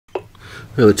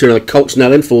Well, the turn of the Colts now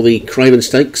then for the Craven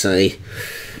Stakes, a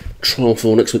trial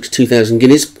for next week's 2,000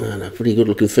 guineas, and a pretty good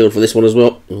looking field for this one as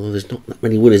well, although there's not that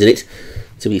many winners in it.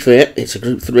 To be fair, it's a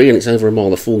Group 3 and it's over a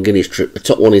mile, the 4 guineas trip. The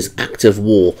top one is Active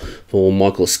War for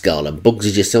Michael Scala. Bugs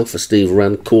Is Yourself for Steve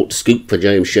Rand. Court Scoop for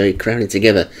James Shea. Crowding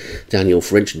Together, Daniel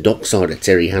French. Docksider,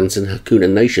 Terry Hansen. Hakuna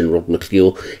Nation, Rob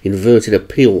McClure. Inverted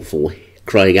Appeal for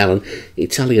Craig Allen.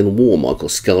 Italian War, Michael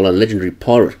Scala. Legendary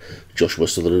Pirate, Joshua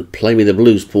Sutherland. Play Me the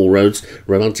Blues, Paul Rhodes.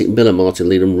 Romantic Miller, Martin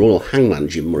Leedham. Royal Hangman,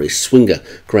 Jim Murray. Swinger,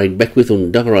 Craig Beckwith.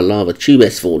 Undara Lava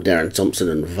Tubes for Darren Thompson.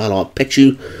 And Valar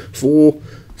Pechu for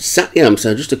Satyam.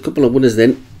 So just a couple of winners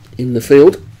then in the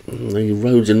field. The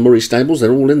Rhodes and Murray stables,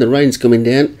 they're all in. The rain's coming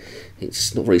down.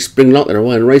 It's not very spring-like. They're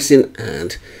away and racing.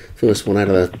 And first one out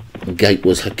of the gate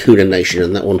was Hakuna Nation,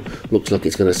 and that one looks like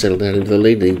it's going to settle down into the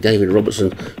lead. The David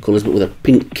Robertson colours, but with a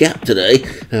pink cap today.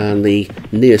 And the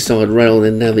near side rail,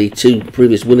 and now the two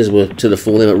previous winners were to the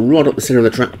fore. They were right up the centre of the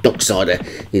track. Docksider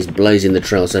is blazing the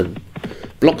trail. So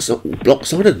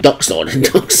Docksider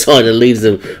leads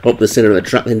them up the centre of the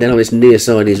track. Then down on this near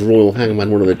side is Royal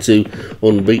Hangman, one of the two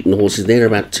unbeaten horses. They're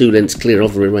about 2 lengths clear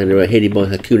of the remainder, headed by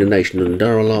Hakuna Nation. And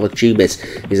Dara Lava Tubes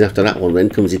is after that one. Then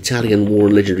comes Italian War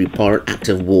and Legendary Pirate.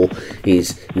 Active War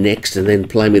is next, and then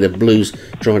Play Me the Blues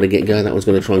trying to get going. That one's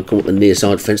going to try and come up the near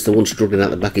side fence. The one struggling out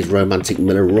the back is Romantic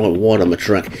Miller. Right wide on the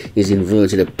track is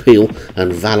Inverted Appeal,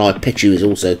 and Valai Pechu is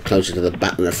also closer to the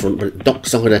back than the front. But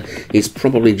Docksider is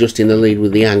probably just in the lead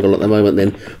with the angle at the moment.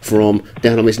 Then from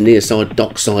down on this near side,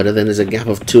 Docksider, then there's a gap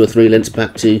of 2 or 3 lengths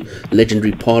back to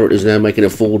Legendary Pirate, who's now making a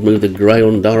forward move. The grey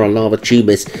Undara Lava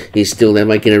Tubes is still there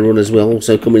making a run as well.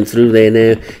 Also coming through there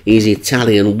now is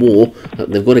Italian War.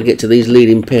 They've got to get to these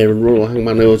leading pair, and Royal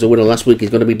Hangman, who was a winner last week, is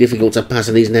going to be difficult to pass,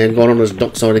 and he's now gone on as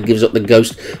Docksider gives up the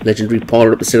ghost. Legendary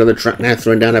Pirate up the centre of the track now,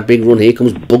 throwing down a big run. Here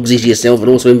comes Bugs Is Yourself and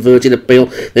also Inverted Appeal.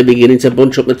 They're beginning to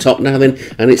bunch up the top now then,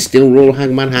 and it's still Royal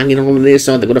Hangman hanging on the near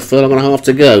side. They've got a furlong and a half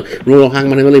to go. Royal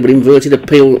Hangman in the lead, but Inverted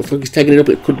Appeal, I think he's taking it up.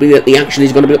 It could be that the action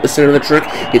is going to be up the centre of the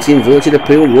track. It's Inverted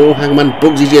Appeal. Royal Hangman,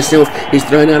 Bugs Is Yourself. He's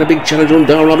throwing out a big challenge on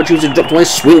Dara Lava Tubes. Has dropped away.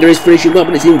 Swinger is finishing well,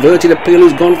 but it's Inverted Appeal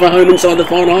who's gone for home inside the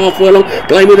final half furlong.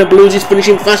 Play Me the Blues is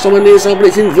finishing fast on the near side, but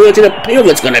it's Inverted Appeal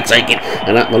that's going to take it.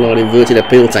 And at the line, Inverted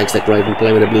Appeal takes the Craven.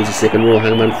 Play Me the Blues is second. Royal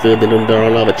Hangman third. Then Dara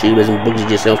Lava Tubes and Bugs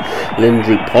Is Yourself.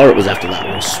 Legendary Pirate was after that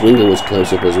one. Swinger was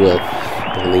close up as well.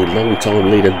 And the long-time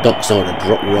leader, Docksider,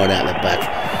 dropped right out the back.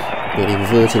 But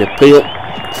Inverted Appeal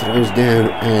throws down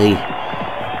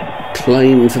a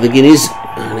claim for the guineas,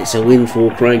 and it's a win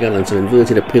for Craig Allen. So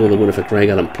Inverted Appeal, the winner for Craig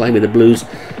Allen. Play Me the Blues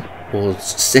was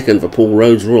second for Paul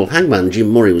Rhodes. Royal Hangman, Jim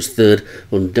Murray was third.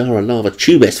 Undara Lava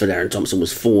Tubes for Darren Thompson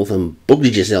was fourth, and Bugs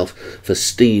Is Yourself for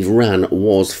Steve Rann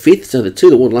was fifth. So the two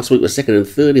that won last week were second and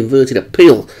third. Inverted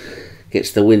Appeal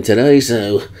gets the win today,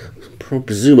 so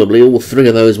presumably all 3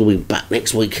 of those will be back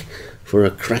next week for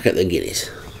a crack at the guineas.